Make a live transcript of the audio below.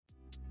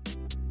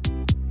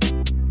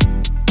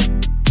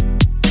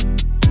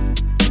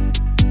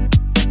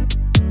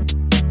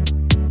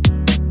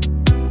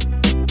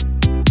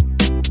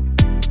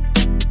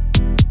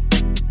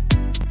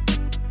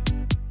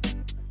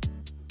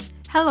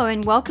Hello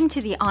and welcome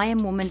to the I Am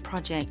Woman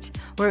project,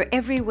 where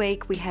every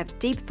week we have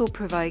deep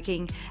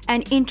thought-provoking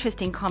and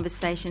interesting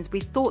conversations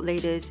with thought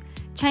leaders,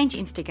 change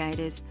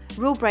instigators,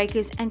 rule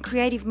breakers and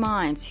creative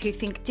minds who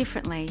think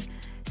differently,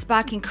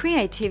 sparking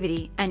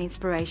creativity and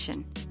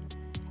inspiration.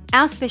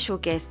 Our special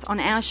guests on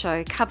our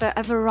show cover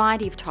a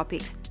variety of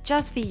topics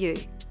just for you,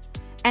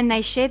 and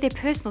they share their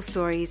personal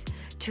stories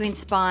to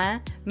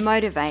inspire,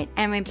 motivate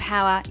and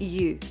empower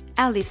you,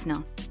 our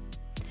listener.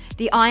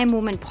 The I Am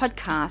Woman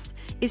podcast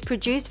is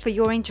produced for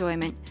your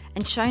enjoyment,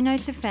 and show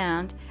notes are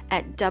found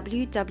at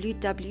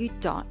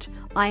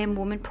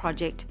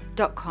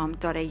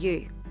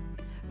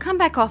www.iamwomanproject.com.au. Come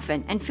back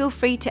often and feel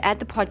free to add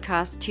the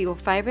podcast to your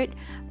favourite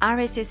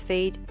RSS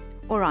feed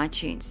or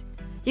iTunes.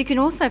 You can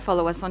also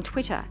follow us on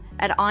Twitter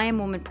at I Am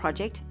Woman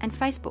Project and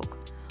Facebook.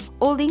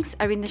 All links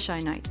are in the show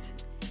notes.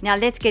 Now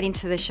let's get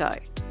into the show.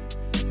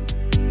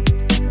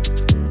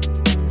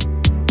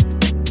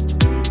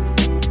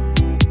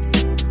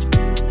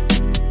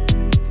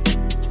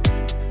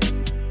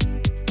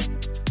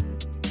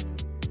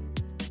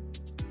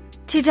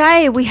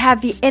 Today we have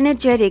the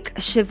energetic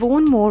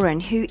Sheevaun Moran,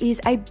 who is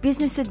a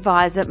business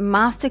advisor,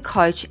 master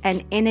coach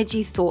and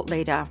energy thought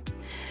leader.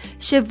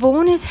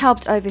 Sheevaun has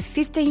helped over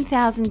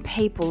 15,000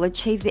 people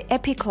achieve the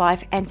epic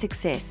life and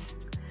success.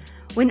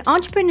 When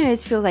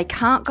entrepreneurs feel they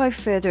can't go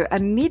further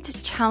amid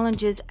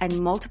challenges and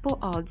multiple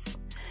odds,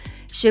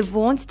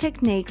 Sheevaun's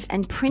techniques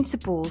and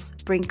principles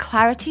bring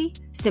clarity,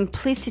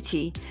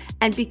 simplicity,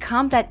 and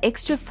become that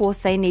extra force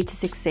they need to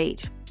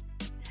succeed.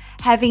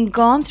 Having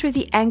gone through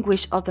the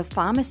anguish of the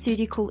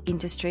pharmaceutical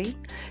industry,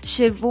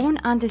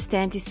 Sheevaun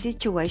understands this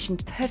situation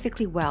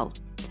perfectly well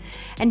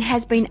and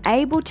has been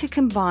able to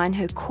combine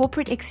her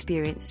corporate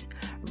experience,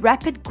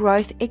 rapid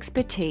growth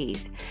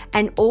expertise,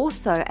 and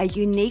also a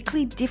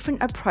uniquely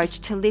different approach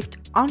to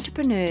lift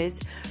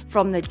entrepreneurs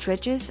from the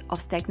dredges of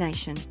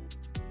stagnation.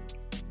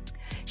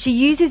 She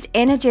uses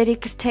energetic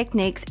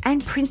techniques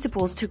and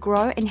principles to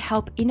grow and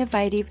help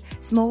innovative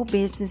small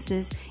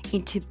businesses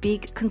into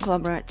big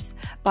conglomerates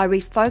by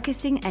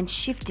refocusing and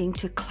shifting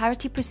to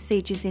clarity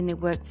procedures in their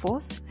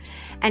workforce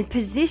and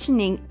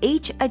positioning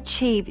each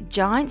achieve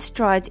giant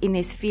strides in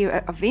their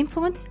sphere of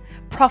influence,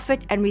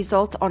 profit and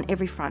results on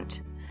every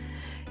front.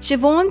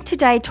 Sheevaun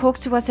today talks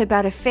to us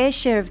about a fair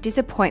share of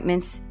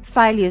disappointments,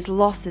 failures,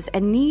 losses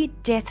and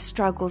near-death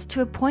struggles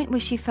to a point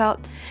where she felt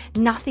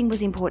nothing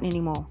was important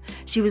anymore.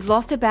 She was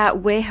lost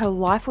about where her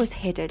life was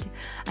headed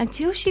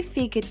until she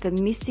figured the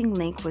missing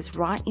link was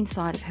right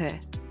inside of her.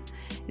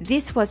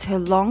 This was her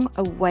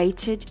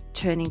long-awaited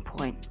turning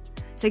point.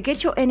 So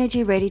get your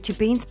energy ready to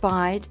be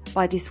inspired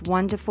by this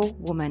wonderful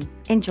woman.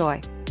 Enjoy.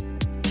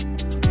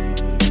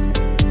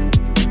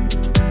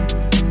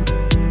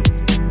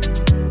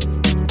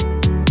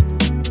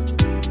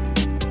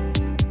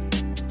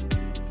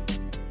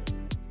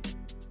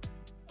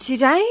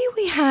 Today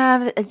we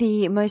have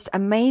the most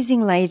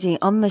amazing lady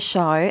on the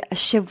show,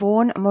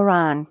 Sheevaun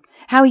Moran.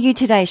 How are you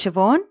today,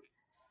 Sheevaun?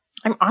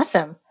 I'm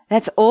awesome.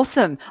 That's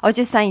awesome. I was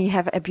just saying you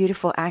have a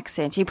beautiful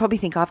accent. You probably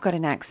think I've got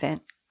an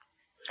accent.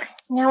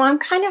 No, I'm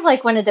kind of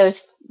like one of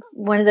those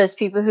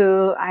people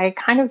who I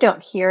kind of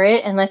don't hear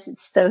it unless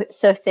it's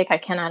so thick I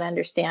cannot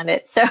understand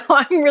it. So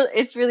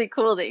it's really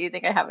cool that you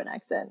think I have an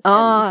accent.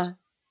 Oh,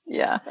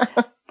 yeah.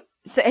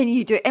 So and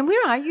you do. And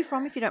where are you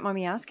from, if you don't mind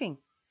me asking?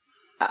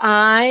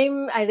 I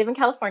live in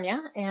California,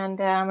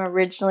 and I'm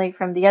originally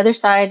from the other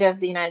side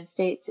of the United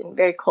States in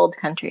very cold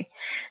country.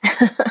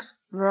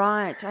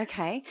 Right.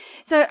 Okay.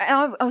 So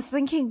I was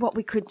thinking what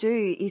we could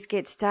do is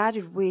get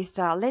started with,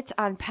 let's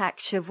unpack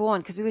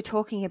Sheevaun, because we were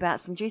talking about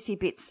some juicy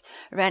bits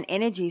around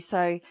energy.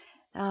 So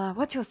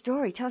what's your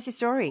story? Tell us your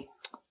story.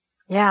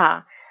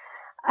 Yeah.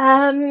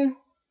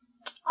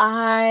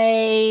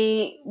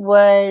 I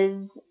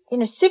was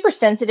super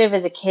sensitive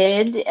as a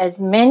kid, as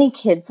many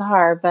kids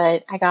are,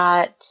 but I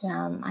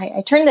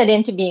turned that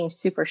into being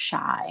super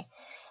shy.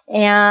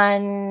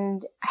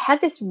 And I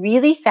had this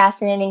really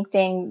fascinating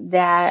thing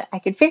that I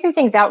could figure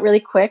things out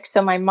really quick.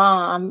 So my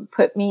mom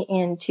put me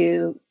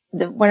into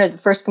one of the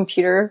first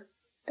computer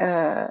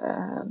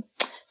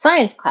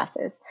science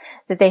classes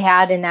that they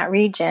had in that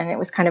region. It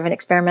was kind of an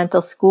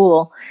experimental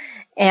school.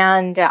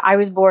 And I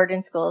was bored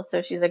in school.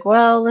 So she's like,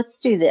 well, let's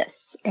do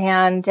this.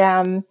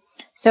 And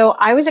so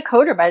I was a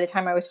coder by the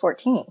time I was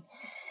 14.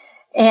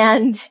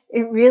 And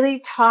it really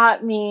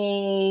taught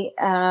me,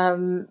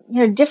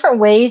 different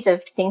ways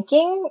of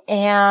thinking.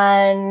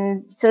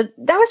 And so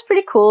that was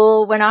pretty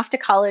cool. Went off to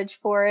college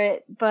for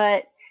it,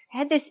 but I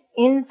had this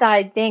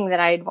inside thing that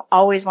I'd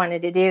always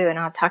wanted to do. And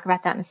I'll talk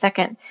about that in a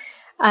second.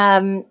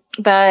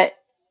 But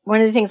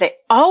one of the things I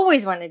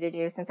always wanted to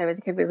do since I was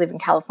a kid was live in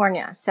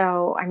California.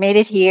 So I made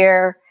it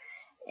here,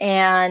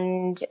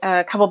 and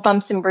a couple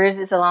bumps and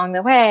bruises along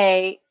the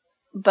way.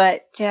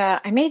 But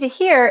I made it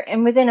here,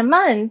 and within a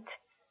month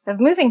of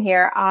moving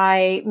here,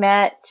 I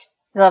met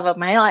the love of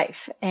my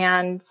life.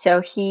 And so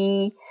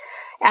he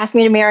asked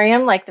me to marry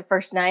him like the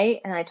first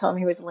night, and I told him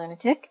he was a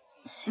lunatic.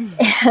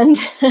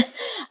 Mm-hmm.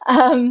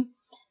 And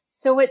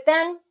so it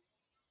then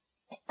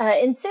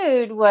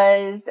ensued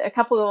was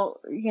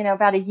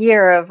about a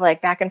year of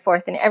like back and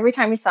forth. And every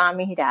time he saw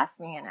me, he'd ask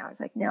me, and I was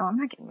like, no, I'm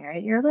not getting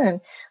married. You're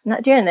alone. I'm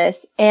not doing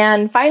this.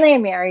 And finally I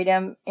married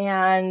him,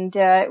 and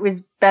it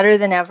was better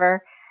than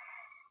ever.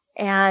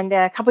 And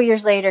a couple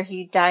years later,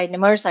 he died in a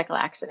motorcycle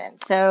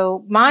accident.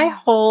 So my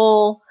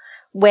whole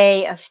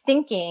way of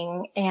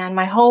thinking and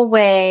my whole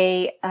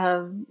way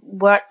of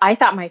what I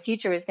thought my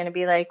future was going to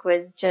be like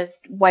was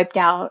just wiped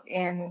out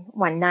in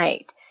one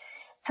night.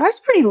 So I was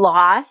pretty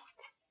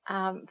lost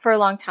for a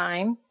long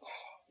time.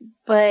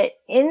 But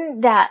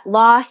in that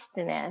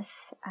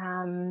lostness,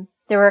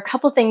 there were a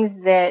couple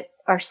things that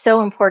are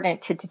so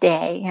important to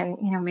today,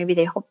 and maybe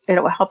it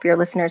will help your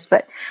listeners.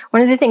 But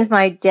one of the things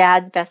my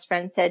dad's best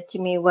friend said to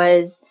me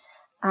was,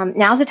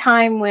 now's the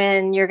time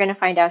when you're going to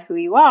find out who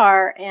you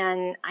are,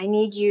 and I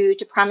need you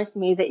to promise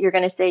me that you're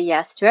going to say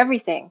yes to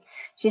everything.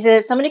 She said,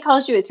 if somebody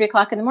calls you at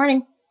 3:00 in the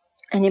morning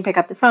and you pick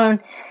up the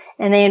phone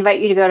and they invite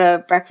you to go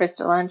to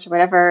breakfast or lunch or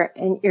whatever,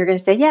 and you're going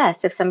to say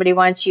yes. If somebody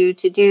wants you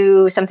to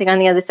do something on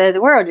the other side of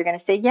the world, you're going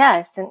to say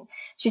yes. And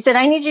she said,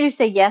 I need you to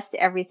say yes to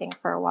everything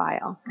for a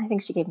while. I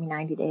think she gave me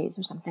 90 days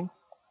or something.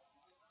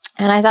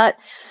 And I thought,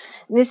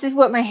 this is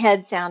what my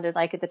head sounded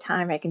like at the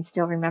time. I can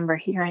still remember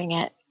hearing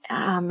it.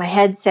 My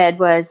head said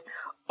was,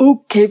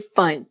 okay,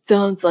 fine.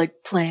 Sounds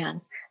like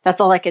plan.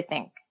 That's all I could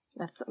think.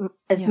 That's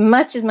as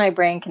much as my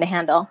brain can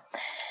handle.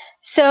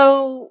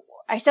 So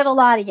I said a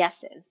lot of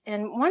yeses.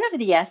 And one of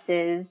the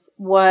yeses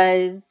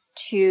was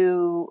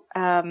to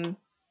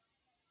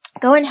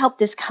go and help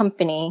this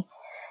company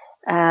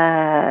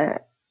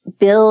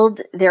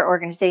build their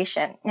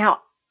organization.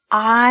 Now,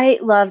 I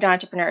loved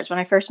entrepreneurs. When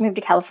I first moved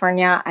to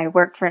California, I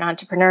worked for an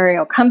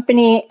entrepreneurial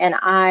company, and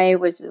I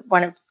was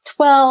one of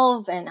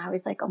 12, and I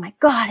was like, oh my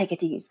God, I get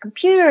to use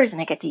computers,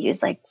 and I get to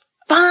use like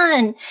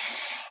fun,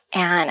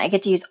 and I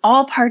get to use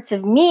all parts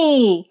of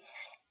me.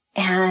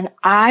 And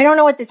I don't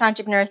know what this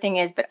entrepreneur thing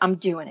is, but I'm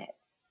doing it.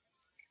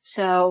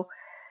 So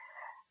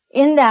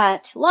in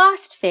that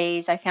lost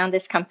phase, I found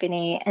this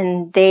company,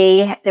 and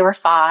they were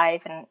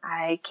 5, and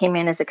I came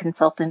in as a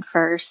consultant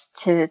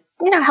first to,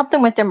 help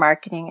them with their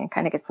marketing and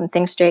kind of get some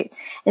things straight.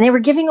 And they were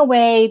giving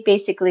away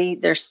basically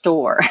their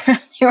store.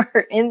 They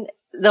were in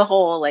the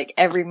hole like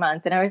every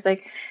month. And I was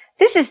like,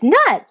 this is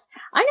nuts.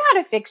 I know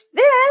how to fix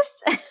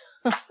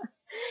this.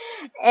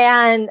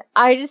 And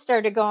I just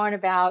started going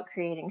about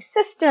creating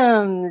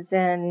systems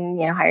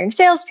and, hiring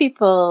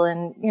salespeople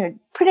and,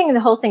 putting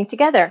the whole thing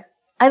together.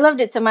 I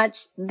loved it so much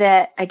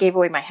that I gave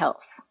away my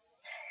health.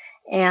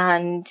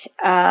 And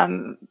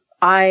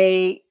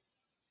I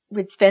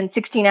would spend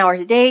 16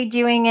 hours a day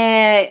doing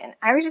it. And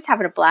I was just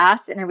having a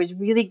blast. And I was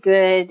really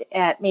good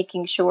at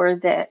making sure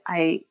that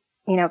I,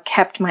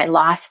 kept my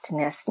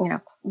lostness,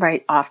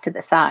 right off to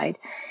the side.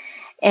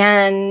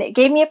 And it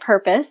gave me a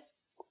purpose.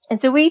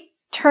 And so we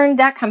turned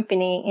that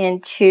company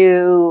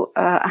into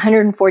a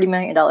 $140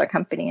 million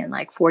company in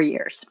like 4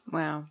 years.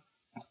 Wow.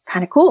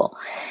 Kind of cool.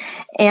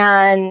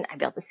 And I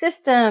built the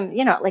system,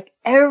 like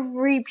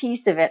every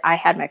piece of it, I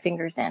had my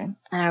fingers in.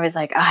 And I was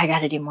like, oh, I got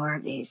to do more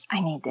of these.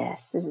 I need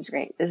this. This is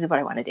great. This is what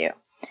I want to do.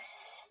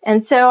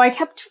 And so I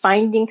kept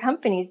finding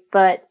companies,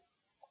 but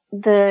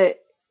the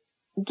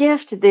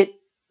gift that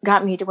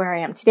got me to where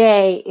I am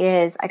today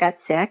is I got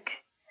sick.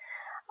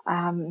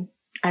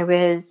 I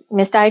was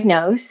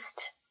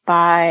misdiagnosed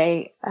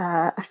by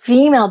a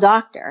female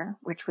doctor,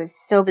 which was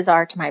so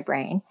bizarre to my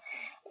brain.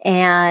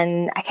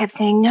 And I kept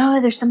saying, no,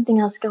 there's something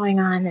else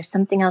going on. There's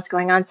something else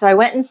going on. So I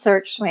went and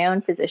searched my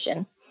own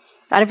physician,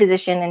 got a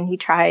physician, and he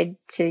tried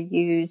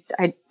to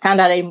I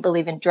found out I didn't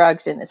believe in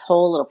drugs in this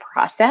whole little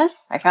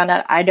process. I found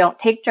out I don't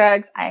take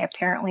drugs. I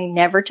apparently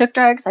never took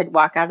drugs. I'd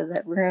walk out of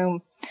the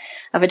room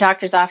of a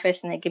doctor's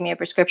office and they'd give me a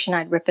prescription.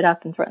 I'd rip it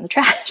up and throw it in the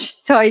trash.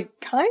 So I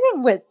kind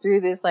of went through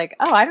this like,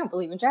 oh, I don't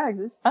believe in drugs.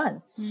 It's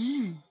fun.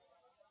 Mm.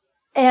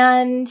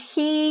 And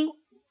he,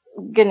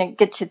 gonna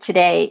get to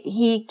today,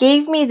 he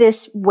gave me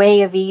this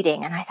way of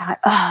eating, and I thought,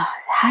 oh,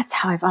 that's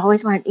how I've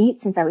always wanted to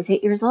eat since I was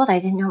 8 years old. I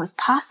didn't know it was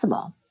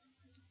possible.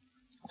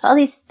 So all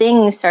these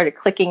things started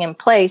clicking in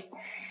place,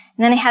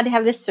 and then I had to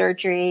have this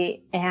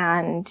surgery,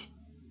 and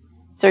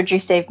surgery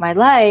saved my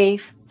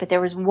life, but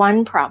there was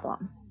one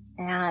problem,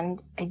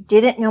 and I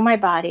didn't know my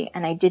body,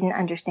 and I didn't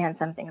understand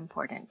something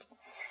important.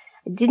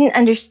 I didn't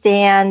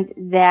understand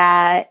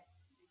that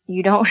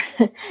you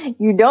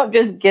don't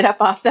just get up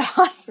off the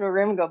hospital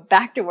room and go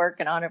back to work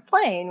and on a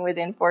plane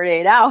within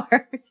 48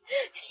 hours.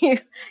 You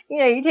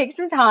take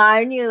some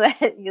time, you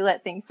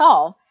let things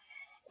solve.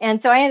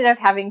 And so I ended up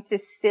having to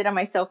sit on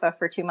my sofa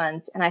for 2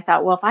 months. And I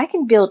thought, well, if I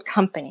can build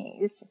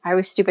companies, I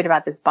was stupid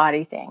about this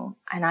body thing,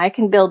 and I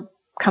can build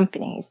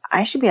companies,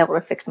 I should be able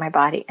to fix my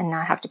body and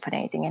not have to put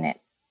anything in it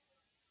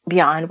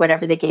beyond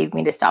whatever they gave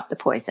me to stop the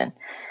poison.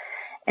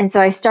 And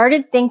so I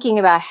started thinking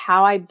about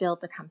how I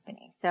built a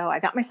company. So I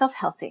got myself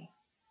healthy,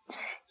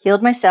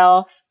 healed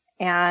myself,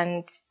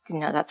 and didn't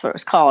know that's what it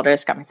was called. I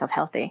just got myself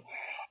healthy.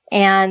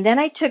 And then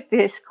I took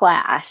this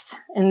class,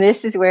 and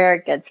this is where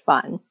it gets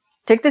fun.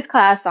 Took this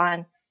class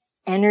on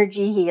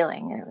energy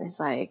healing. And it was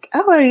like,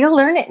 oh, you'll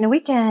learn it in a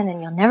weekend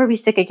and you'll never be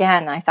sick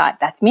again. And I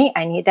thought, that's me.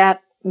 I need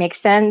that. makes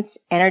sense,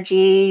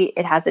 energy,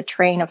 it has a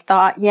train of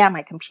thought. Yeah,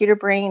 my computer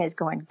brain is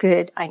going,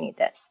 good, I need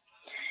this.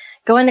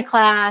 Go into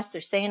class,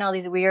 they're saying all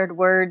these weird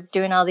words,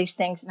 doing all these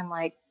things, and I'm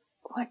like,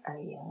 what are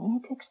you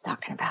lunatics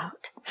talking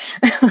about?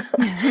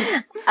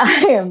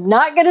 I am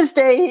not going to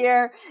stay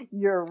here.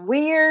 You're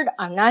weird.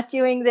 I'm not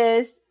doing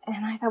this.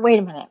 And I thought, wait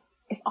a minute.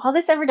 If all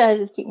this ever does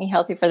is keep me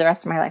healthy for the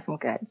rest of my life, I'm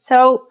good.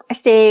 So I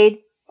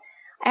stayed.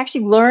 I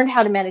actually learned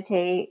how to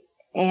meditate,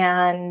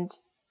 and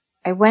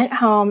I went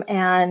home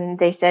and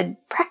they said,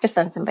 practice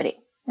on somebody.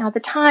 Now, at the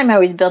time, I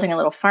was building a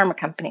little pharma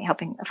company,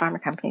 helping a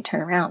pharma company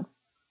turn around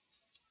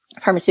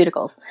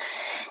pharmaceuticals.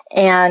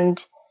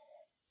 And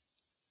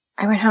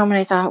I went home and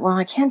I thought, well,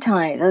 I can't tell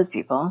any of those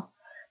people.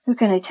 Who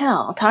can I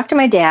tell? I'll talk to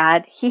my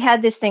dad. He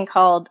had this thing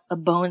called a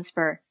bone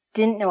spur.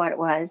 Didn't know what it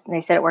was. And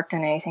they said it worked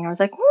on anything. I was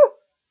like,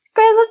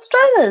 guys, let's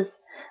try this.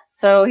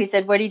 So he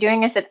said, what are you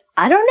doing? I said,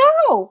 I don't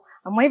know.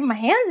 I'm waving my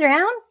hands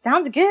around.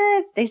 Sounds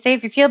good. They say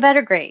if you feel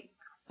better, great.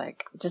 I was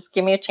like, just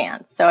give me a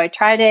chance. So I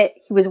tried it.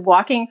 He was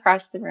walking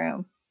across the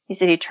room. He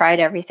said he tried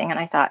everything. And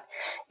I thought,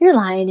 you're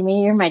lying to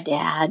me. You're my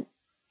dad.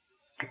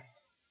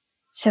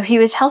 So he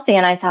was healthy.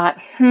 And I thought,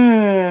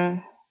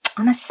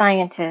 I'm a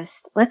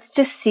scientist. Let's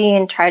just see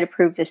and try to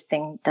prove this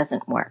thing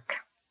doesn't work.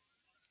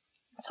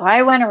 So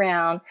I went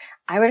around.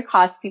 I would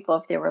accost people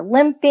if they were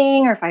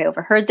limping or if I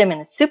overheard them in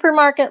the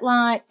supermarket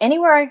line.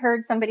 Anywhere I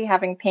heard somebody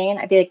having pain,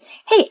 I'd be like,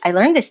 hey, I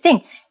learned this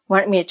thing.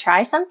 Want me to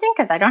try something?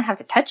 Because I don't have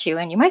to touch you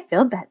and you might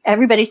feel better.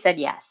 Everybody said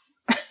yes.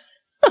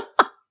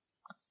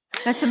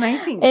 That's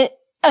amazing.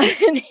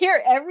 And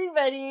here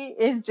everybody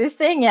is just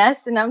saying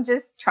yes, and I'm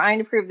just trying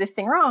to prove this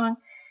thing wrong.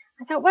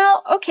 I thought,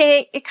 well,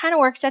 okay, it kind of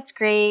works. That's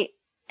great.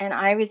 And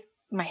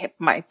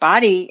my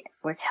body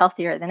was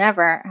healthier than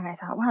ever. And I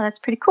thought, wow, that's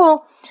pretty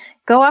cool.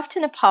 Go off to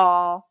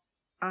Nepal.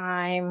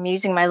 I'm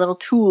using my little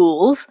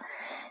tools.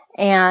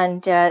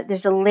 And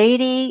there's a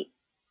lady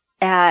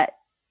at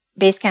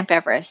Base Camp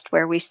Everest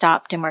where we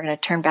stopped and we're going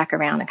to turn back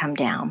around and come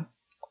down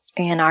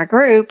in our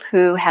group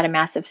who had a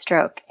massive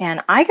stroke.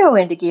 And I go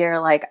into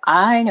gear like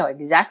I know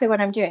exactly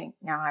what I'm doing.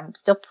 Now I'm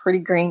still pretty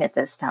green at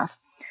this stuff.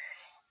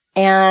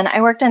 And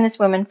I worked on this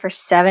woman for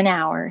 7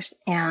 hours,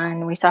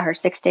 and we saw her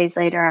 6 days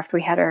later after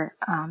we had her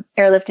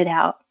airlifted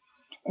out.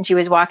 And she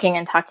was walking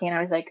and talking, and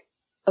I was like,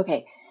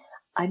 okay,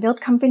 I built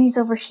companies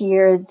over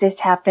here. This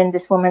happened.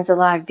 This woman's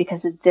alive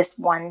because of this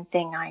one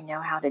thing I know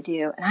how to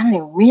do. And I don't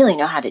even really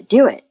know how to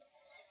do it.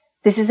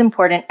 This is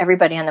important.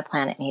 Everybody on the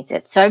planet needs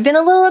it. So I've been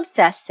a little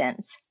obsessed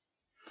since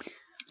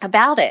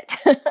about it.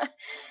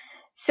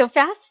 So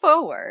fast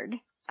forward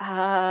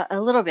a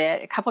little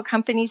bit, a couple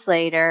companies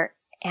later,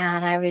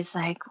 and I was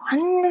like,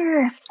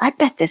 I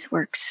bet this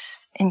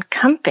works in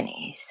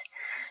companies.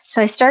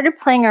 So I started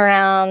playing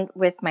around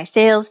with my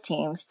sales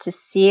teams to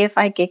see if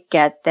I could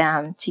get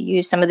them to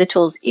use some of the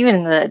tools,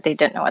 even though they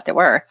didn't know what they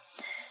were,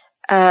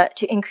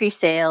 to increase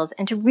sales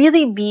and to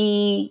really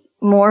be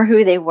more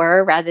who they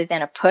were rather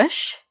than a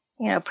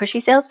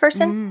pushy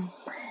salesperson.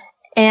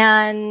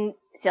 And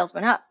sales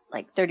went up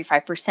like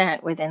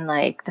 35% within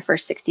like the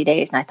first 60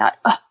 days. And I thought,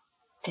 oh,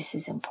 this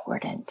is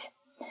important.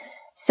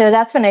 So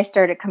that's when I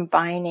started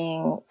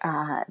combining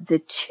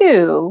the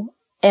two.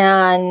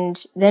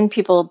 And then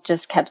people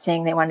just kept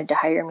saying they wanted to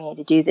hire me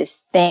to do this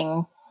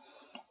thing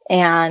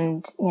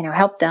and,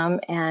 help them.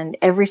 And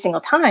every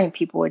single time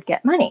people would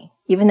get money,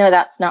 even though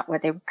that's not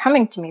what they were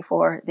coming to me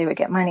for, they would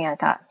get money. I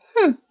thought,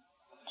 I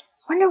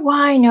wonder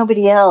why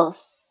nobody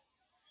else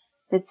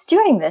that's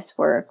doing this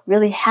work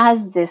really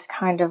has this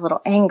kind of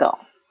little angle.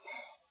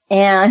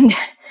 And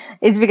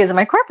it's because of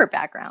my corporate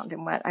background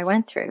and what I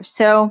went through.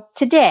 So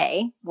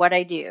today, what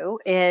I do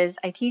is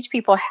I teach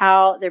people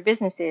how their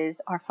businesses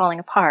are falling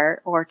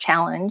apart or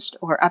challenged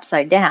or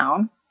upside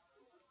down,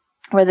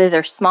 whether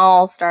they're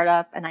small,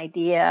 startup, an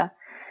idea,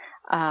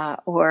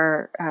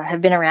 or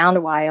have been around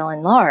a while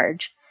and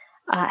large,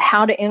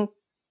 how to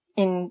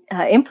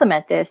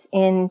implement this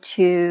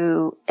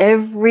into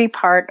every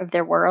part of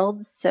their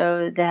world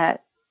so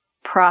that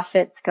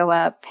profits go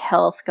up,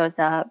 health goes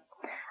up,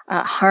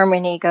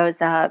 harmony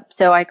goes up.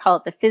 So I call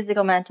it the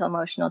physical, mental,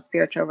 emotional,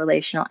 spiritual,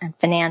 relational, and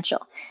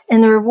financial.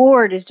 And the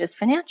reward is just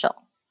financial.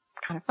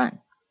 Kind of fun.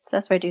 So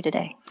that's what I do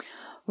today.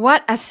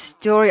 What a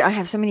story. I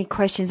have so many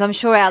questions. I'm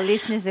sure our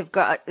listeners have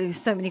got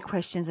so many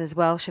questions as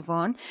well,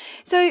 Sheevaun.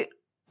 So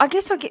I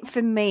guess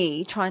for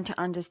me, trying to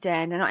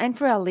understand, and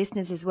for our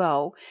listeners as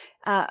well,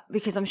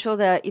 because I'm sure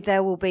that they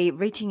will be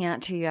reaching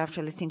out to you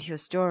after listening to your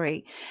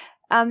story.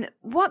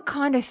 What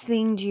kind of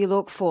thing do you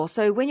look for?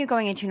 So when you're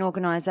going into an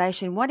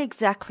organization, what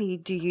exactly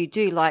do you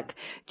do? Like,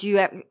 do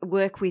you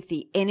work with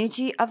the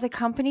energy of the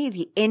company,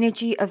 the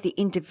energy of the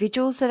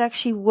individuals that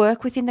actually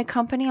work within the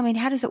company? I mean,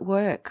 how does it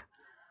work?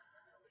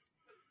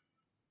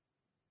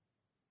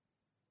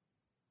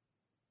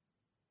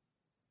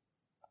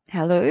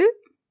 Hello?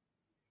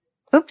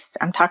 Oops,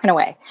 I'm talking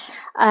away.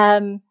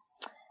 I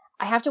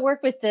have to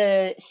work with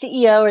the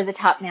CEO or the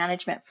top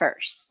management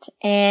first.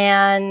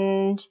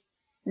 And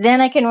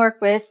then I can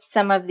work with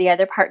some of the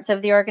other parts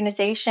of the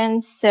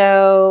organization.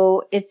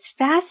 So it's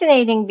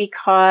fascinating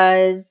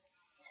because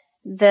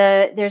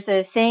there's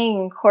a saying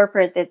in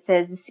corporate that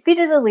says the speed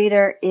of the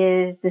leader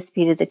is the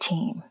speed of the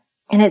team.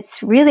 And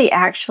it's really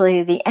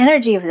actually the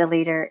energy of the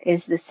leader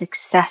is the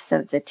success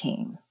of the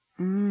team.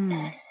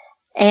 Mm.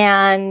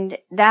 And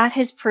that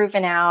has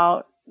proven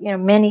out,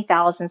 many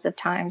thousands of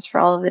times for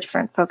all of the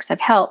different folks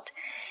I've helped.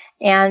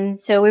 And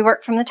so we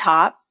work from the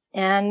top,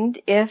 and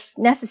if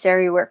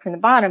necessary, we work from the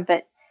bottom,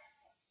 but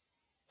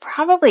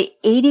probably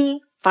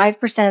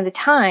 85% of the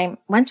time,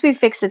 once we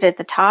fix it at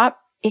the top,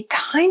 it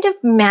kind of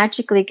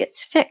magically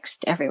gets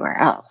fixed everywhere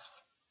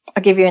else.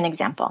 I'll give you an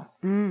example.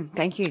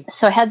 Thank you.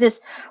 So I had this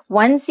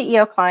one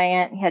CEO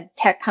client, he had a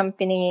tech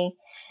company,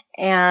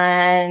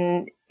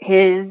 and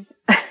his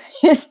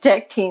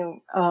tech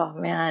team, oh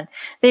man,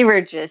 they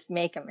were just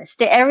making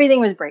mistakes. Everything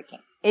was breaking.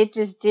 It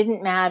just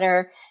didn't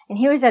matter. And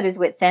he was at his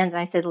wit's ends.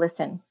 And I said,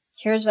 listen,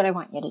 here's what I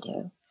want you to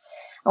do.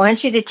 I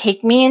want you to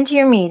take me into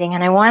your meeting,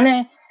 and I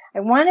want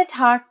to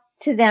talk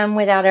to them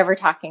without ever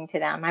talking to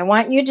them. I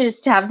want you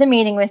just to have the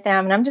meeting with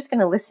them, and I'm just going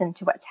to listen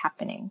to what's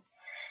happening.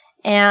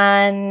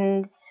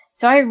 And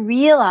so I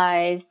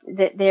realized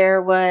that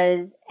there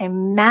was a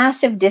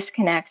massive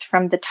disconnect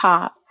from the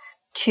top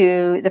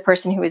to the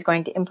person who was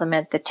going to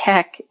implement the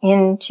tech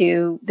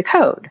into the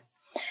code.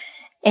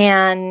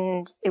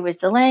 And it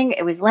was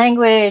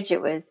language,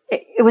 it was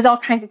all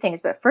kinds of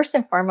things. But first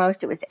and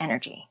foremost, it was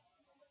energy.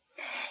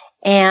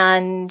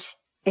 And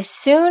as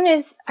soon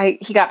as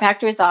he got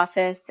back to his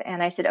office,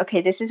 and I said,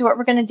 okay, this is what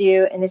we're going to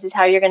do, and this is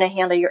how you're going to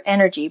handle your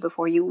energy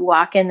before you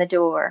walk in the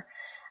door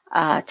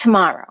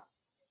tomorrow.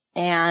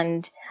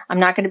 And I'm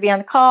not going to be on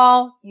the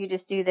call. You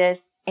just do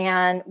this.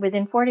 And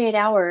within 48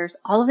 hours,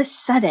 all of a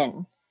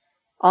sudden,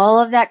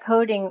 all of that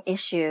coding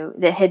issue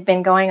that had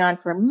been going on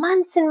for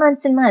months and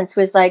months and months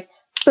was like,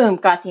 boom,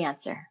 got the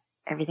answer.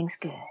 Everything's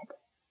good.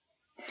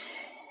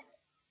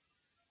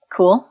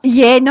 Cool.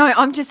 Yeah, no,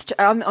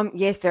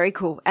 yes, very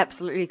cool.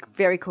 Absolutely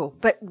very cool.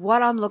 But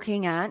what I'm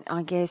looking at,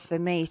 I guess for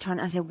me, is trying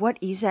to understand what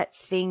is that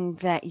thing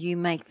that you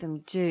make them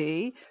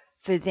do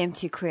for them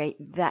to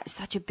create that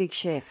such a big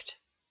shift?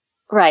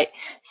 Right.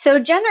 So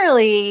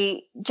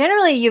generally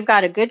you've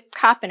got a good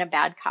cop and a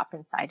bad cop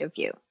inside of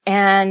you.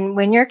 And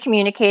when you're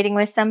communicating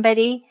with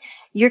somebody,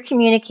 you're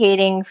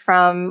communicating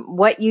from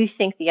what you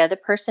think the other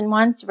person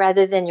wants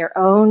rather than your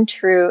own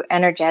true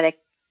energetic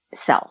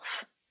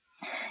self.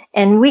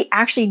 And we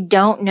actually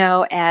don't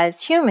know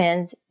as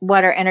humans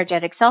what our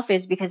energetic self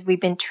is because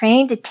we've been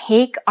trained to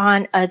take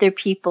on other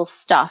people's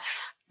stuff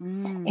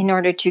in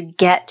order to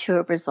get to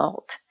a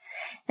result.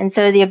 And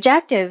so the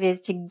objective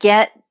is to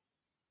get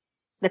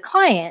the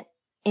client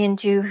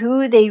into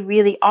who they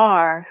really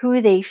are,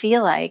 who they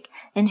feel like,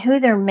 and who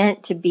they're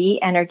meant to be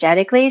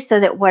energetically, so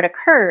that what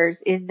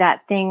occurs is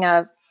that thing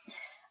of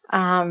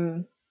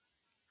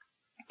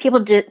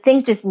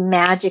things just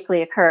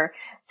magically occur.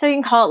 So you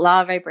can call it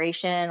law of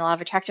vibration, law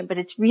of attraction, but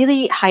it's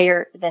really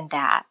higher than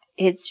that.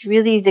 It's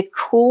really the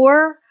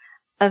core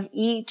of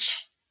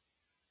each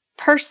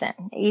person,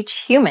 each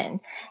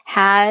human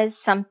has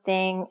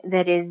something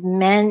that is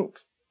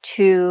meant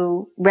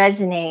to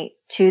resonate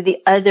to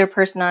the other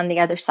person on the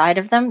other side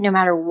of them, no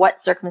matter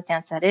what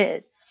circumstance that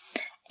is.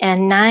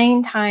 And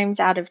 9 times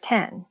out of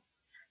 10,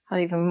 or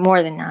even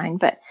more than 9,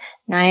 but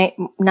nine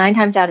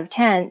times out of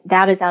 10,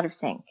 that is out of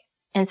sync.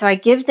 And so I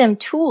give them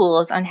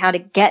tools on how to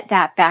get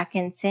that back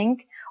in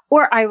sync,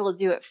 or I will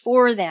do it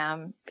for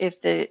them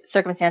if the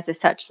circumstance is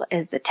such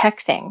as the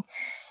tech thing.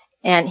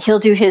 And he'll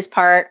do his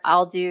part.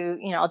 I'll do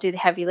the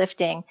heavy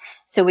lifting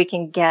so we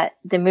can get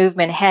the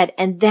movement ahead.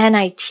 And then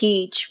I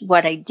teach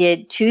what I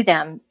did to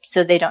them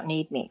so they don't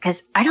need me,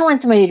 because I don't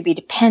want somebody to be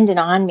dependent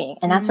on me.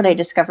 And that's what I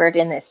discovered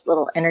in this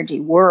little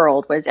energy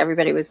world was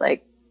everybody was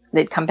like,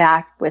 they'd come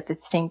back with the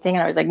same thing.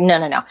 And I was like,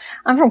 no.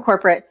 I'm from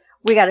corporate.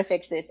 We got to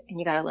fix this. And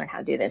you got to learn how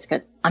to do this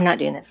because I'm not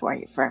doing this for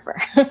you forever.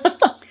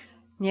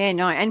 Yeah,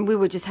 no. And we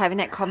were just having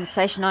that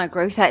conversation. I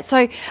agree with that.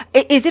 So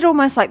is it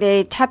almost like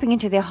they're tapping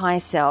into their higher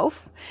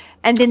self?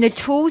 And then the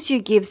tools you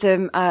give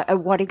them are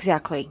what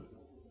exactly?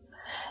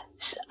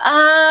 So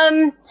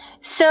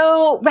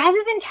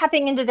rather than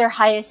tapping into their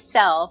highest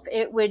self,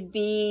 it would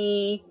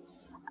be,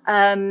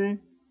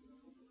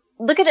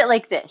 look at it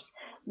like this.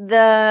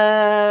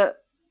 The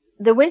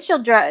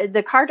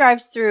car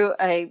drives through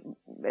a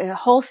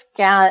whole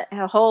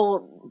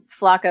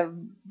flock of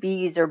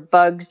bees or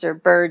bugs or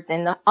birds,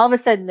 and all of a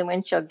sudden the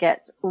windshield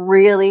gets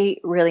really,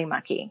 really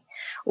mucky.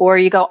 Or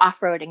you go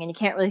off-roading and you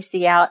can't really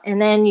see out,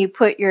 and then you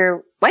put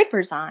your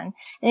wipers on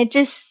and it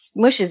just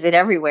smushes it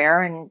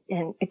everywhere and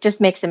it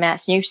just makes a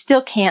mess and you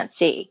still can't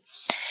see.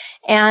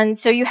 And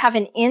so you have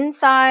an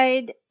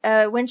inside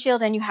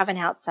windshield and you have an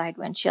outside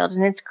windshield,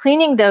 and it's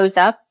cleaning those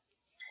up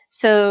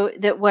so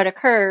that what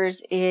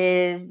occurs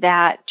is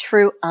that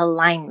true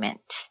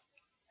alignment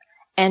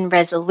and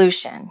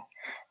resolution.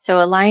 So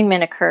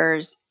alignment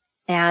occurs,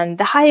 and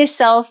the highest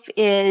self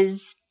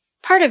is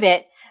part of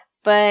it,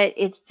 but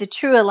it's the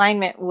true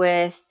alignment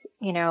with,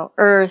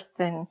 earth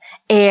and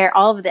air,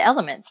 all of the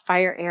elements,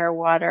 fire, air,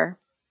 water,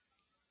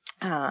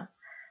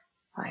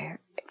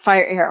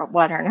 fire, air,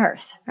 water, and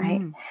earth,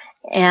 right? Mm.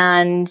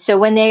 And so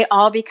when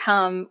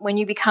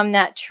you become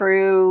that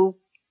true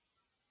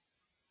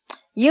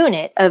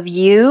unit of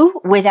you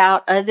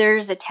without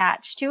others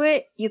attached to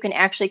it, you can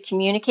actually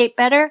communicate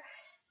better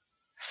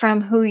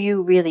from who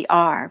you really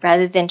are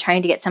rather than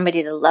trying to get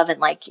somebody to love and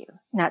like you.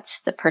 And that's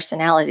the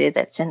personality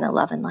that's in the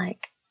love and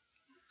like.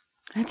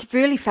 That's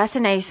really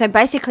fascinating. So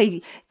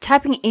basically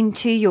tapping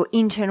into your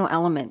internal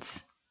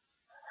elements.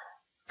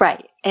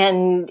 Right.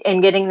 And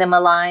getting them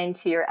aligned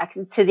to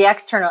the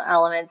external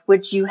elements,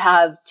 which you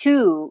have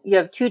two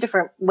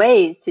different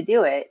ways to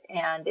do it.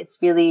 And it's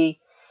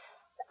really,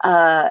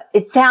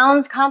 it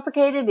sounds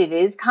complicated. It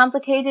is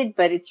complicated,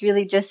 but it's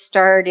really just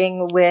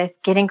starting with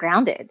getting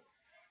grounded.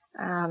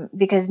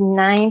 Because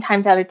 9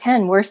 times out of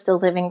 10, we're still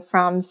living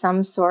from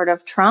some sort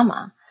of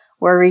trauma,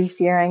 worry,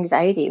 fear,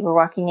 anxiety. We're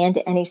walking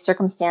into any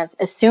circumstance,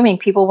 assuming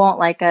people won't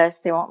like us.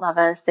 They won't love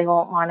us. They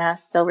won't want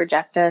us. They'll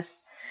reject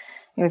us.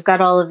 And we've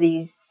got all of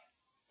these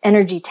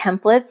energy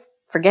templates,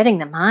 forgetting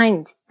the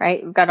mind,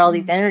 right? We've got all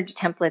these energy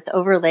templates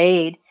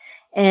overlaid,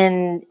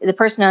 and the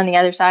person on the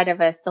other side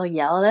of us, they'll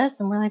yell at us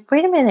and we're like,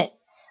 wait a minute,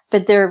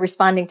 but they're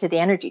responding to the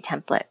energy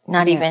template,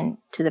 not even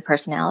to the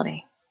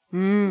personality.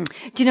 Do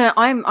you know,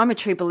 I'm a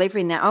true believer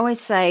in that. I always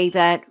say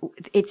that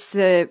it's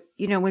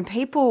when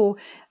people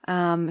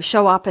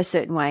show up a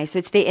certain way, so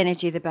it's their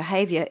energy, the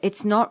behavior,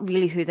 it's not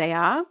really who they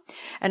are.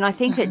 And I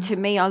think that, to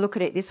me, I look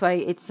at it this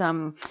way, it's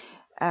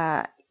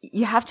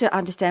you have to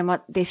understand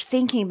what they're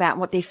thinking about,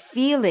 what they're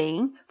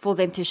feeling for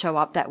them to show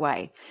up that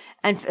way.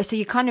 And so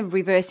you kind of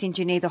reverse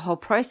engineer the whole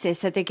process.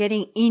 So they're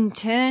getting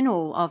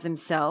internal of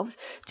themselves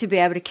to be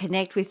able to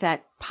connect with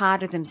that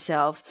part of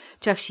themselves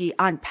to actually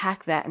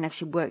unpack that and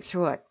actually work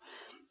through it.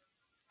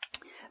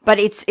 But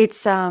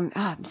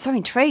I'm so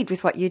intrigued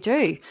with what you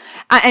do.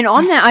 And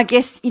on that, I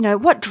guess,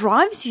 what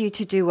drives you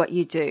to do what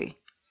you do?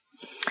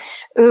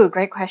 Ooh,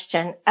 great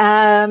question.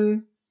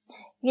 That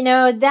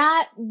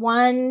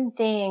one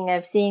thing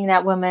of seeing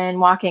that woman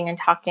walking and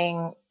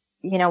talking,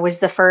 was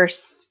the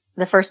first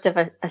of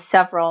a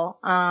several.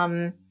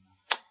 I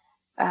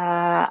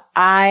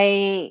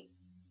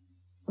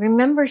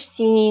remember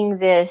seeing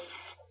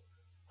this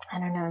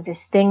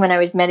thing when I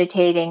was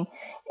meditating,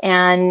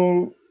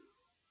 and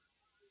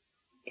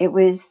it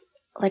was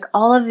like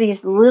all of these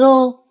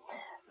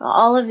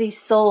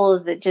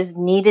souls that just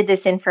needed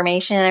this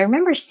information. And I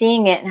remember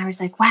seeing it and I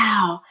was like,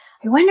 wow,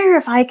 I wonder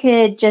if I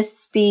could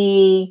just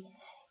be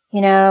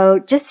a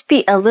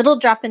little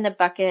drop in the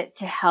bucket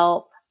to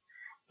help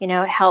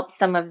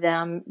some of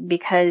them,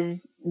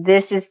 because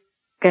this is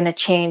going to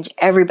change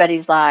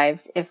everybody's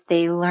lives if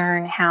they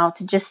learn how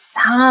to just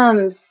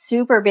some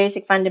super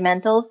basic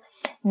fundamentals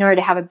in order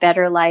to have a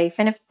better life.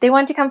 And if they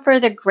want to come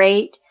further,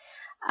 great.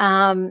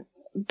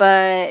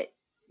 But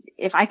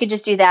if I could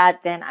just do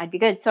that, then I'd be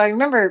good. So I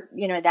remember,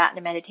 that in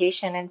a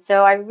meditation. And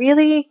so I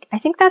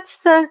think that's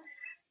are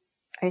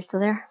you still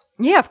there?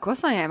 Yeah, of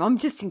course I am. I'm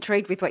just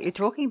intrigued with what you're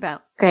talking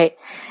about. Great.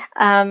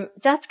 So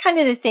that's kind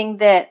of the thing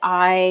that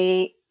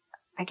I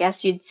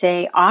guess you'd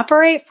say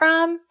operate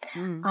from.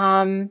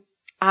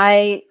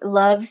 I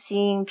love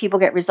seeing people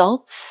get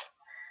results.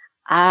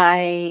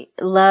 I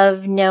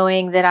love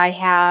knowing that I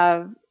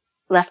have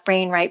left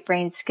brain, right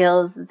brain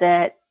skills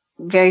that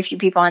very few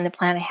people on the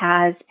planet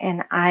has,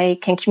 and I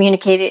can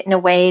communicate it in a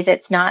way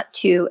that's not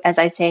too, as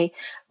I say,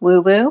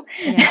 woo-woo.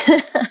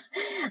 Yeah.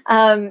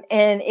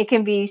 And it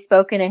can be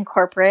spoken in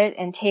corporate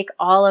and take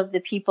all of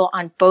the people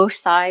on both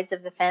sides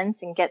of the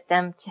fence and get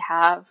them to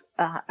have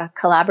a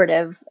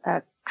collaborative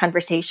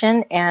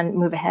conversation and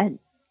move ahead.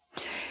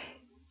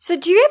 So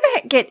do you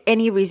ever get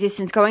any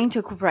resistance going into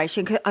a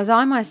corporation? Because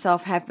I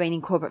myself have been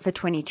in corporate for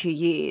 22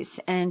 years.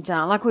 And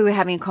like we were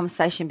having a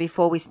conversation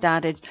before we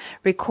started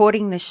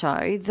recording the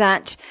show,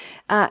 that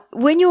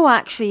when you're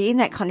actually in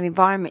that kind of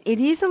environment, it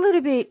is a little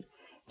bit,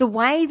 the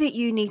way that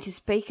you need to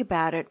speak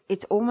about it,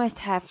 it's almost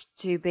have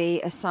to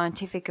be a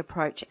scientific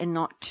approach and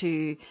not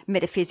to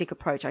metaphysic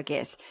approach, I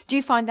guess. Do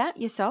you find that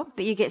yourself,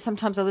 that you get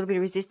sometimes a little bit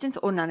of resistance,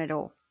 or none at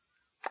all?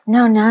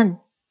 No,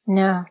 none.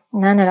 No,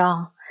 none at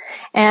all.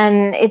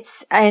 And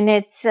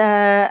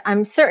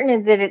I'm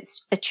certain that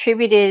it's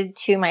attributed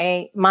to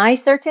my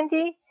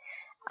certainty,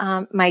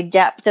 my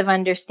depth of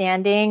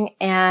understanding,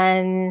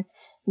 and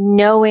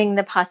knowing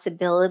the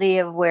possibility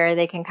of where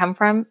they can come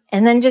from,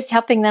 and then just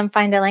helping them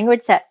find a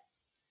language set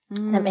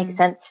that makes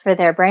sense for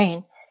their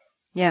brain.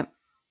 Yeah.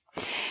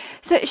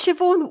 So,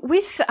 Sheevaun,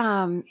 with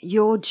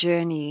your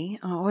journey,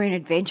 or an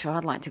adventure,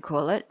 I'd like to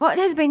call it, what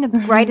has been the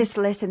greatest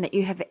lesson that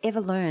you have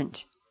ever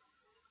learned?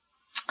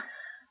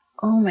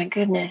 Oh my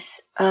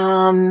goodness.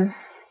 The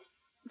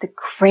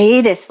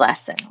greatest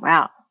lesson.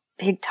 Wow.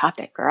 Big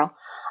topic, girl.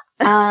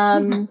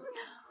 I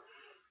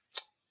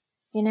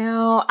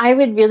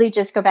would really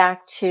just go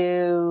back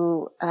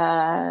to,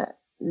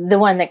 the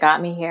one that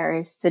got me here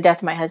is the death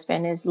of my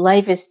husband. Is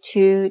life is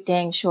too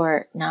dang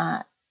short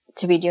not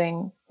to be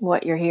doing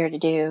what you're here to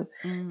do,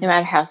 no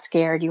matter how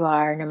scared you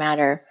are, no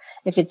matter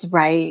if it's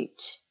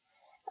right,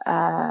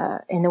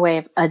 in the way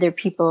of other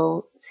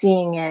people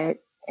seeing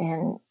it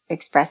and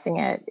expressing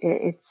it.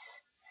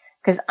 It's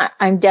because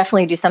I'm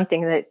definitely do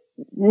something that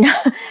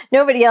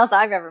nobody else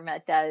I've ever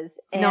met does.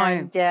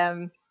 And,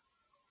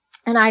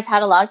 and I've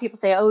had a lot of people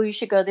say, oh, you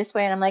should go this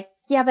way. And I'm like,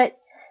 yeah, but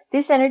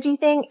this energy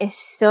thing is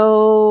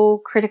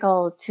so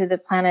critical to the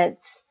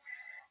planet's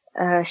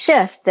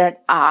shift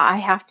that I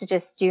have to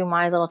just do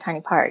my little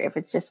tiny part. If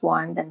it's just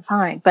one, then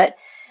fine. But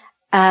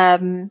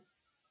I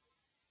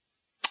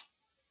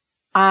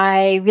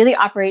really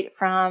operate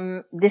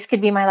from this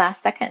could be my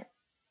last second.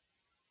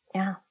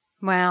 Yeah.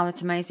 Wow,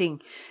 that's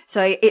amazing.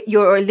 So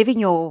you're living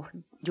your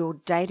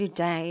day to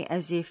day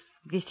as if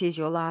this is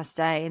your last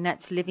day, and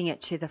that's living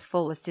it to the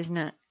fullest, isn't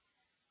it?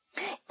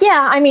 Yeah,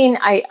 I mean,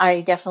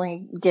 I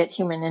definitely get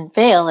human and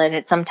fail at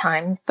it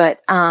sometimes,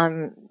 but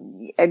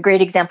a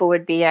great example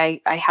would be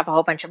I have a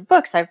whole bunch of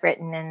books I've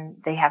written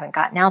and they haven't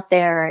gotten out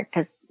there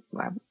because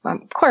I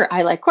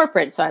like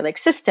corporate, so I like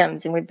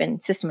systems, and we've been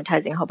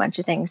systematizing a whole bunch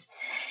of things,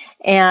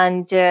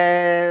 and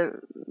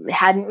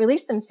hadn't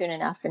released them soon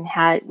enough, and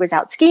was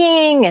out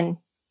skiing and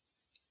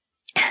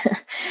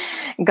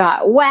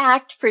got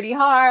whacked pretty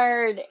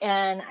hard,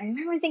 and I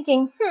remember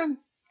thinking,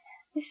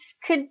 this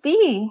could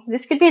be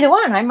the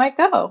one. I might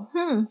go.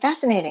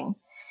 Fascinating.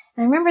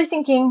 And I remember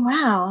thinking,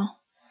 wow,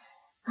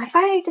 if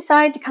I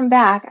decide to come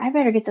back, I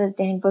better get those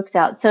dang books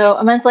out. So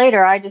a month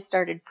later, I just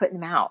started putting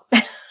them out.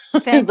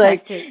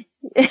 Fantastic.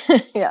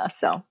 Yeah.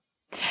 So,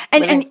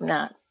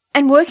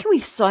 and working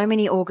with so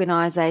many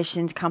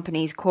organizations,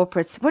 companies,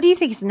 corporates, what do you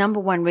think is the number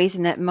one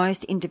reason that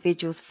most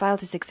individuals fail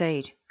to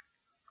succeed?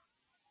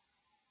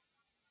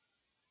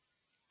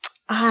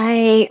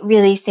 I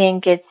really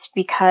think it's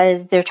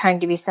because they're trying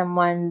to be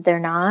someone they're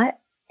not,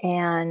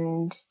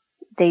 and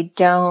they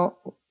don't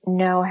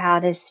know how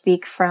to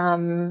speak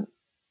from,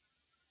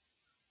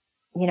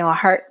 a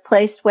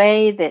heart-placed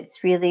way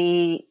that's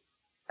really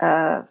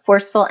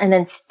forceful, and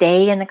then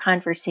stay in the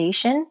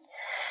conversation.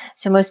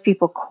 So most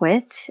people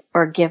quit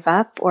or give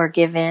up or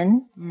give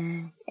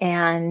in.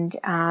 And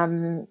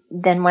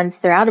then once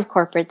they're out of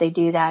corporate, they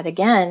do that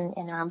again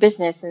in their own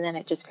business, and then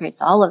it just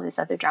creates all of this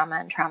other drama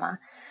and trauma.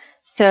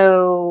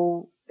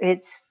 So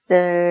it's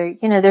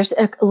there's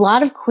a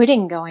lot of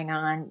quitting going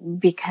on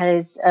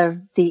because of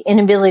the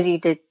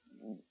inability to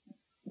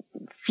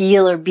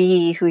feel or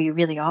be who you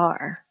really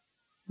are.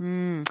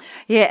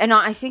 Yeah. And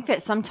I think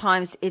that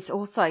sometimes it's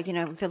also,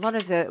 with a lot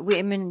of the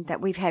women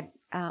that we've had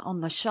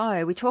on the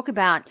show, we talk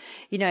about,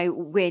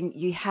 when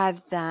you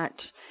have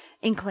that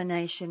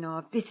inclination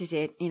of this is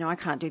it, I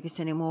can't do this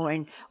anymore.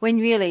 And when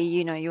really,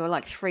 you're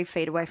like 3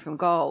 feet away from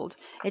gold,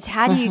 it's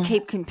how do you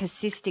keep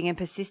persisting and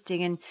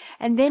persisting?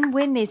 And then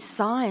when there's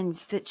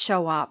signs that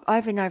show up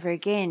over and over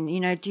again,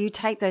 do you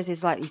take those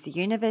as like, is the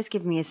universe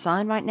giving me a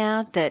sign right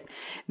now that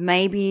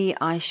maybe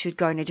I should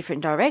go in a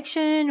different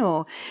direction?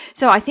 Or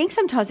so I think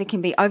sometimes it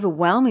can be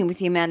overwhelming with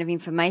the amount of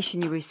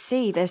information you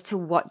receive as to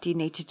what do you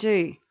need to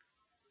do.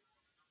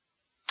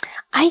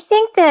 I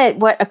think that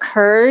what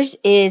occurs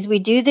is we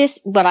do this,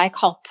 what I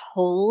call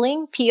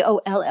polling,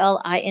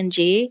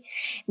 Polling,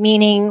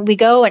 meaning we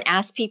go and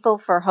ask people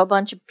for a whole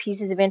bunch of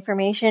pieces of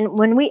information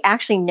when we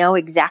actually know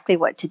exactly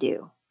what to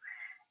do.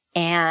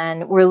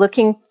 And we're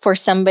looking for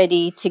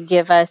somebody to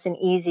give us an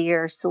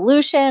easier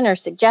solution or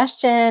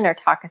suggestion or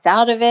talk us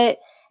out of it.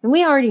 And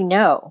we already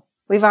know.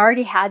 We've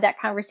already had that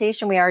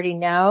conversation. We already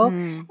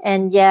know.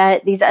 And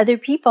yet these other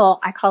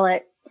people, I call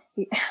it,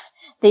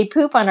 they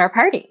poop on our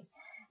party.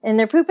 And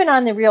they're pooping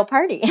on the real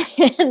party.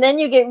 And then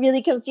you get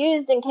really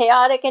confused and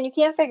chaotic and you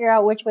can't figure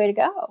out which way to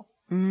go.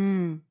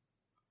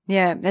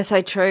 Yeah, that's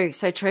so true.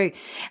 So true.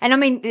 And I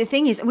mean, the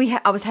thing is,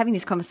 I was having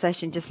this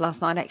conversation just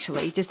last night,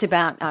 actually, just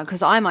about,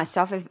 cause I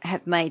myself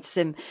have made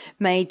some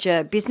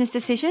major business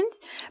decisions,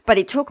 but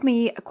it took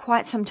me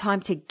quite some time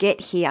to get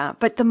here.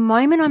 But the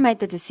moment I made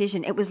the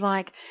decision, it was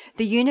like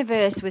the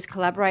universe was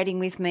collaborating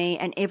with me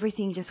and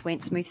everything just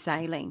went smooth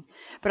sailing.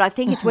 But I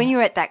think it's when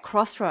you're at that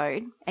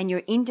crossroad and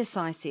you're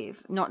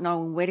indecisive, not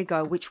knowing where to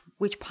go,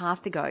 which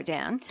path to go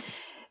down,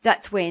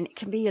 that's when it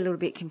can be a little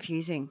bit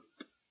confusing.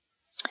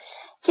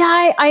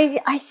 Yeah,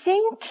 I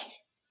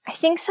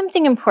think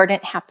something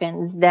important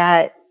happens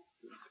that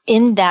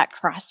in that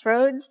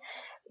crossroads,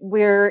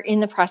 we're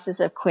in the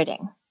process of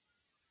quitting.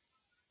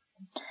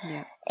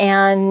 Yeah.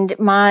 And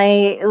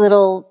my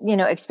little,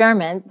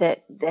 experiment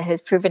that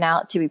has proven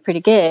out to be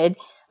pretty good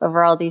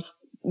over all these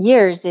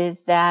years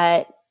is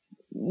that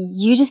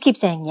you just keep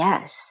saying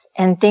yes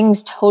and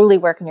things totally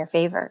work in your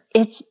favor.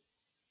 It's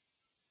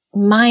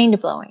mind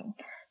blowing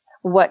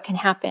what can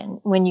happen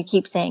when you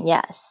keep saying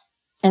yes.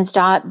 And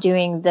stop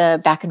doing the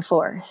back and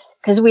forth,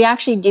 because we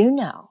actually do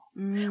know.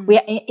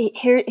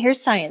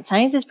 Here's science.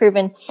 Science has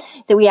proven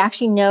that we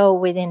actually know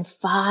within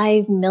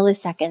 5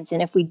 milliseconds. And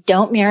if we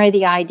don't marry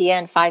the idea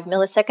in 5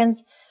 milliseconds,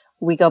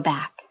 we go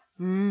back.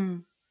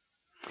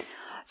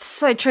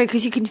 So true,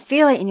 because you can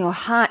feel it in your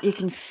heart, you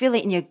can feel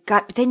it in your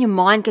gut, but then your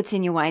mind gets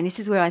in your way. And this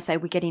is where I say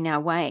we get in our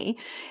way.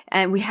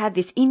 And we have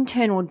this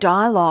internal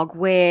dialogue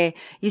where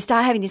you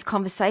start having this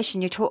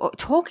conversation. You're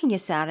talking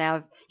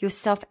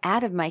yourself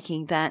out of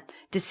making that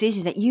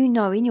decision that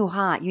in your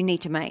heart you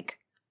need to make.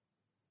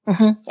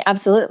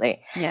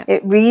 Absolutely. Yeah.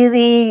 It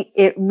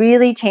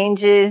really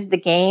changes the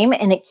game,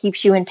 and it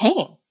keeps you in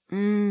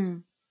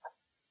pain.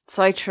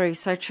 So true,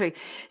 so true.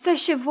 So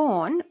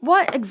Sheevaun,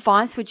 what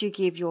advice would you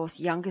give your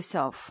younger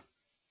self?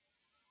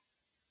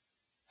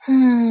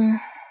 I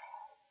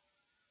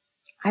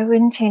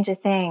wouldn't change a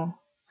thing.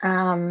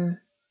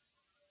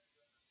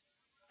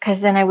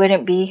 Because then I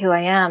wouldn't be who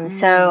I am.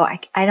 So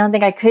I don't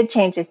think I could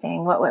change a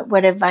thing.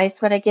 What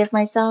advice would I give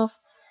myself?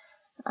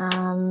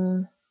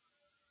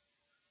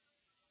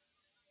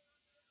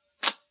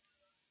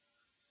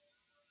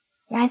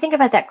 Yeah, I think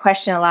about that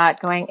question a lot,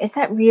 going, is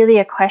that really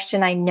a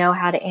question I know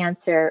how to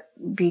answer?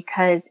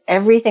 Because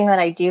everything that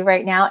I do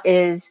right now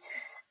is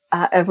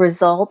a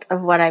result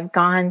of what I've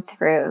gone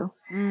through.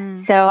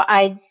 So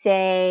I'd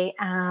say,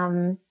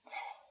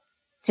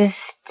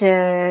 just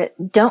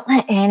don't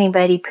let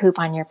anybody poop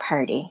on your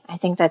party. I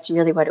think that's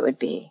really what it would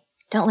be.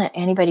 Don't let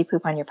anybody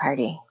poop on your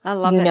party. I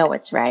love it. You know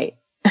what's right.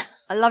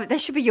 I love it. That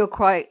should be your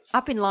quote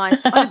up in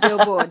lights on a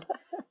billboard.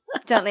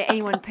 Don't let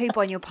anyone poop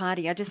on your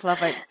party. I just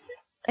love it.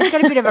 It's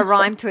got a bit of a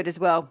rhyme to it as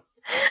well.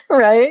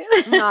 Right.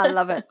 No, I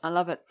love it. I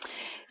love it.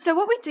 So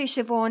what we do,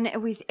 Sheevaun,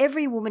 with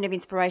every woman of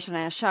inspiration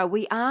on our show,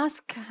 we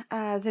ask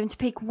them to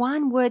pick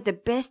one word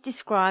that best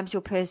describes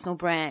your personal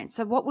brand.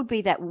 So what would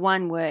be that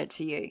one word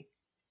for you?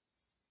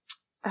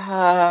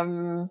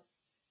 I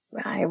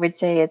would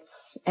say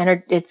it's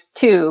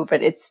two,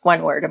 but it's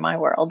one word in my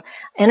world.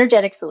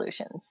 Energetic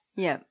solutions.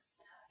 Yeah.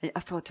 I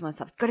thought to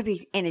myself, it's got to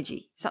be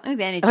energy, something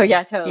with energy. Oh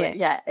yeah, totally.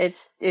 Yeah.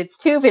 It's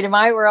two, but in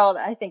my world,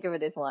 I think of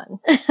it as one.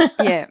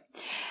 Yeah.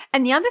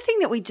 And the other thing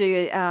that we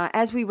do,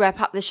 as we wrap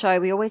up the show,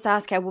 we always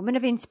ask our woman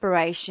of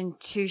inspiration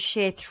to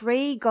share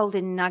 3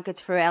 golden nuggets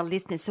for our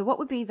listeners. So what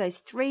would be those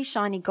 3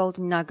 shiny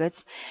golden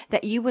nuggets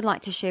that you would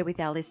like to share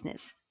with our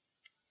listeners?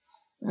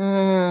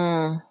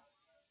 I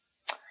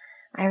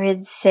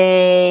would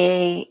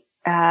say,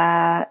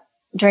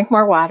 drink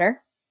more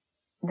water.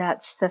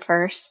 That's the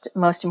first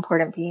most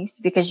important piece,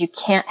 because you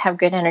can't have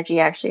good energy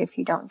actually if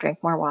you don't drink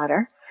more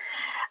water.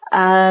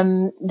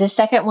 The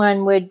second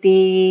one would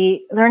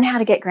be learn how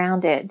to get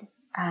grounded.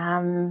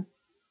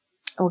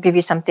 We'll give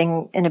you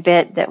something in a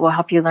bit that will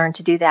help you learn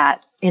to do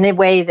that in a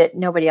way that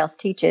nobody else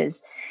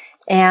teaches,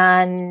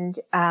 and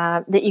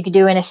that you could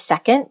do in a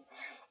second.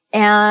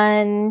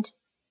 And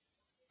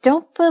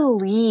don't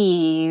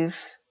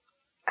believe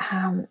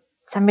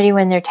somebody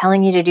when they're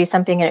telling you to do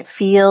something and it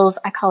feels,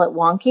 I call it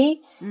wonky.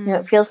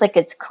 It feels like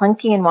it's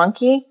clunky and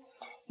wonky.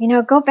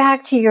 Go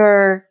back to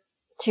your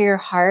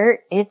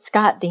heart. It's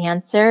got the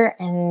answer,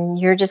 and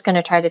you're just going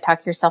to try to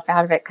talk yourself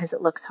out of it because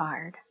it looks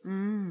hard.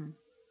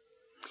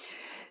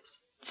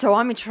 So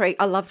I'm intrigued.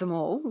 I love them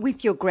all.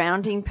 With your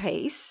grounding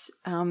piece,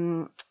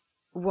 how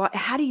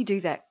do you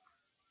do that?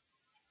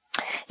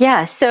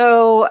 Yeah.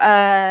 So,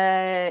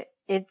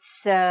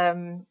 it's,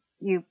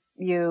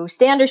 you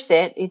stand or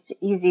sit. It's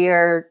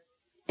easier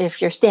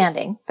if you're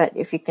standing, but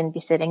if you can be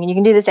sitting, and you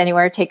can do this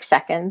anywhere, it takes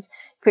seconds.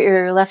 Put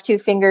your left 2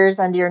 fingers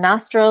under your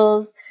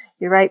nostrils,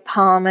 your right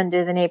palm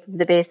under the nape of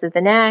the base of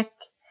the neck.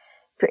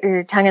 Put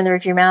your tongue on the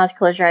roof of your mouth,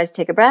 close your eyes,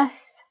 take a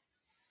breath.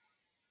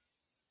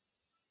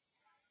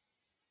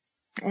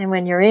 And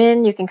when you're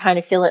in, you can kind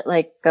of feel it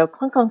like go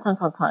clunk, clunk, clunk,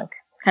 clunk, clunk.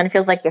 Kind of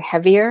feels like you're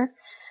heavier.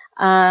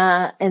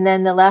 And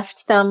then the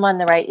left thumb on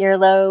the right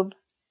earlobe,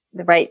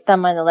 the right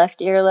thumb on the left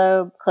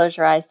earlobe, close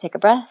your eyes, take a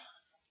breath.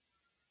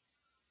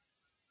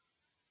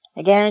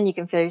 Again, you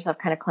can feel yourself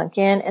kind of clunk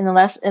in. And the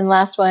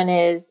last one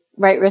is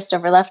right wrist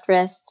over left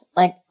wrist,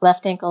 like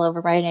left ankle over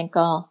right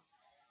ankle.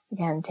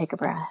 Again, take a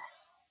breath.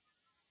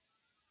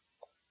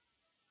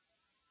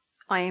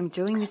 I am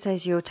doing this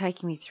as you're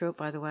taking me through it,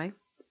 by the way.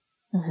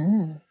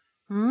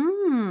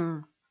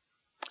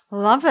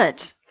 Love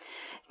it.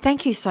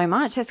 Thank you so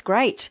much. That's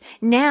great.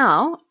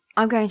 Now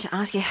I'm going to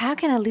ask you, how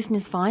can our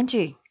listeners find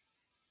you?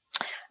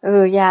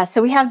 Oh, yeah.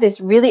 So we have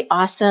this really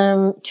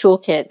awesome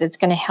toolkit that's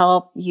going to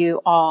help you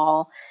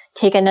all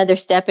take another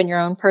step in your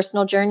own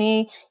personal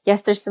journey.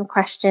 Yes, there's some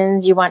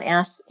questions you want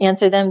to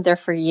answer them. They're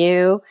for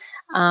you.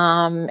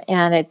 And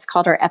it's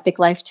called our Epic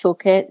Life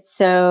Toolkit.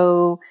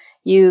 So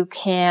you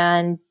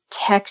can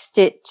text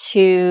it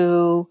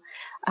to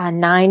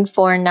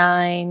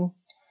 949.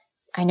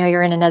 I know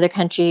you're in another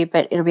country,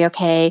 but it'll be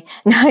okay.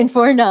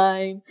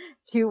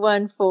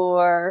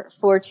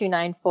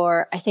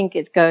 949-214-4294. I think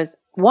it goes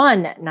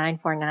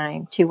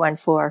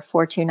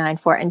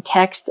 1-949-214-4294, and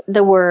text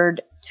the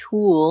word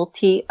tool,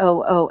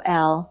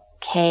 TOOLKIT.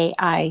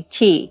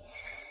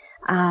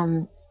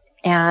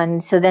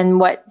 And so then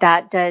what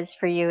that does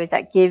for you is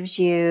that gives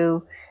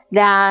you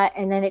that,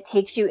 and then it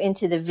takes you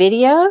into the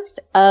videos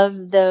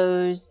of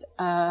those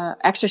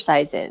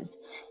exercises.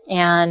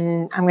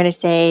 And I'm going to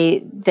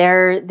say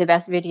they're the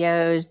best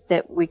videos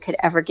that we could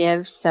ever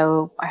give.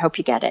 So I hope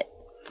you get it.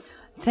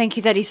 Thank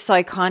you. That is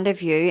so kind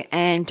of you.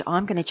 And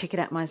I'm going to check it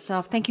out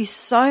myself. Thank you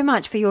so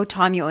much for your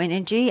time, your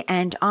energy.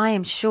 And I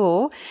am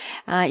sure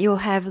you'll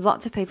have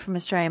lots of people from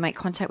Australia make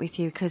contact with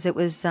you, because it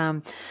was,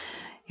 I'm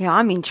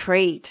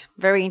intrigued,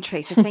 very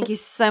intrigued. So thank you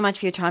so much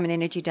for your time and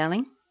energy,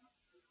 darling.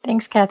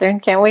 Thanks, Catherine.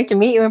 Can't wait to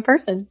meet you in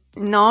person.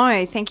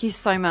 No, thank you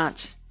so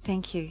much.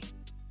 Thank you.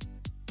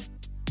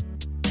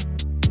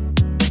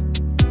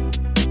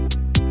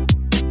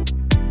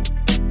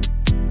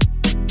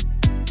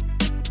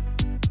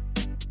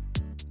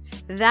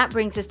 That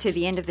brings us to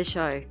the end of the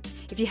show.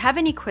 If you have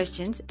any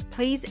questions,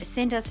 please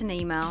send us an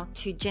email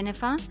to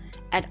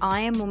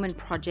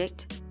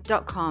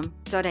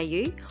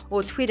jennifer@iamwomanproject.com.au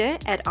or Twitter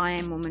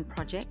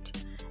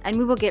 @iamwomanproject, and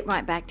we will get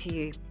right back to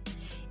you.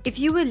 If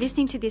you were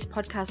listening to this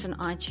podcast on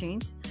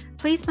iTunes,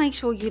 please make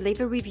sure you leave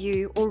a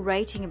review or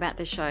rating about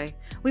the show.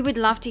 We would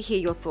love to hear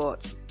your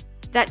thoughts.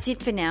 That's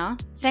it for now.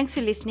 Thanks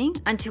for listening.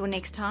 Until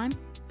next time,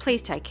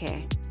 please take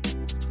care.